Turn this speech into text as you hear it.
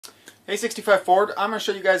Hey Sixtyfiveford, I'm going to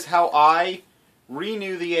show you guys how I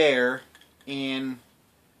renew the air in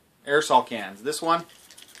aerosol cans. This one,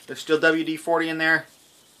 there's still WD-40 in there,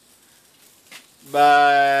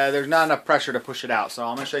 but there's not enough pressure to push it out, so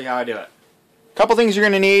I'm going to show you how I do it. A couple things you're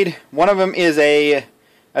going to need. One of them is a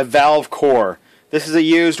valve core. This is a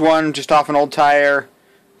used one, just off an old tire.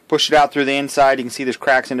 Push it out through the inside. You can see there's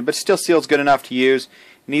cracks in it, but it still seals good enough to use.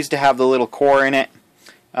 It needs to have the little core in it.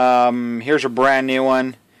 Here's a brand new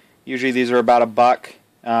one. Usually these are about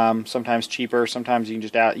 $1. Sometimes cheaper. Sometimes you can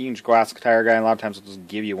just go ask a tire guy, and a lot of times they'll just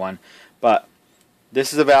give you one. But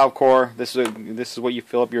this is a valve core. This is what you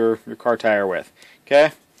fill up your car tire with.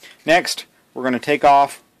 Okay. Next, we're going to take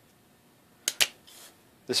off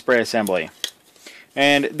the spray assembly,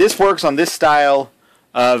 and this works on this style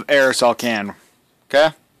of aerosol can.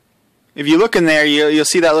 Okay. If you look in there, you'll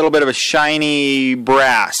see that little bit of a shiny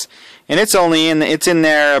brass, and it's in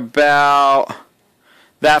there about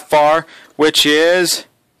that far, which is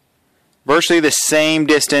virtually the same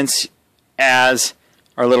distance as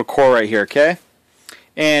our little core right here. Okay,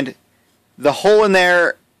 and the hole in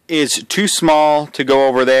there is too small to go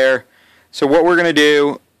over there, so what we're going to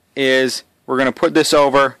do is we're going to put this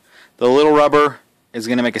over. The little rubber is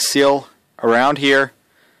going to make a seal around here.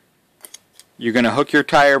 You're going to hook your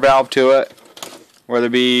tire valve to it, whether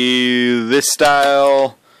it be this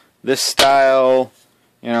style,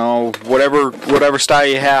 you know, whatever style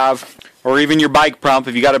you have, or even your bike pump.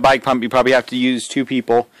 If you got a bike pump, you probably have to use 2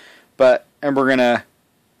 people. And we're going to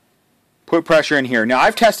put pressure in here. Now,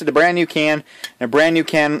 I've tested a brand new can, and a brand new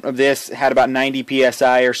can of this had about 90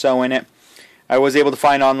 psi or so in it. I was able to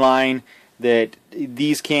find online that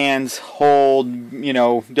these cans hold, you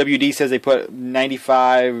know, WD says they put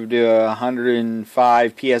 95 to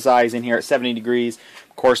 105 psi's in here at 70 degrees.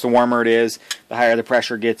 Of course, the warmer it is, the higher the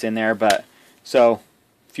pressure gets in there. But so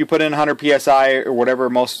if you put in 100 psi or whatever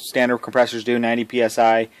most standard compressors do, 90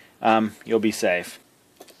 psi, you'll be safe.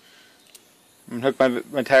 I'm going to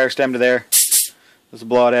hook my tire stem to there. This is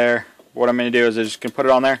blowout air. What I'm going to do is I'm just going to put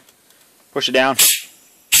it on there, push it down.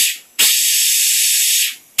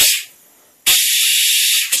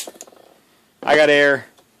 I got air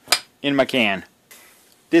in my can.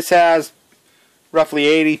 This has roughly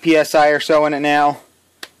 80 psi or so in it now.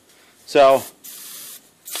 So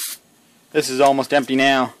this is almost empty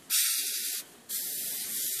now.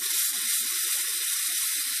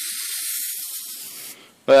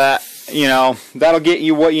 But you know, that'll get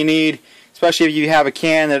you what you need, especially if you have a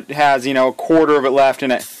can that has, you know, a quarter of it left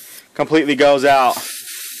and it completely goes out.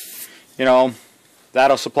 You know,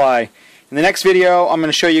 that'll supply. In the next video, I'm going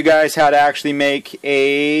to show you guys how to actually make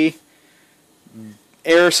a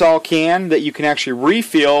aerosol can that you can actually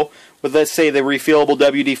refill with, let's say, the refillable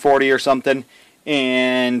WD-40 or something,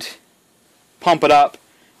 and pump it up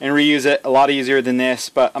and reuse it. A lot easier than this,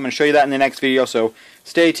 but I'm going to show you that in the next video, so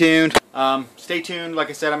stay tuned. Stay tuned. Like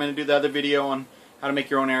I said, I'm going to do the other video on how to make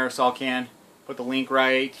your own aerosol can. Put the link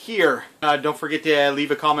right here. Don't forget to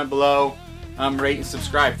leave a comment below, rate and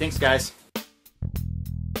subscribe. Thanks, guys.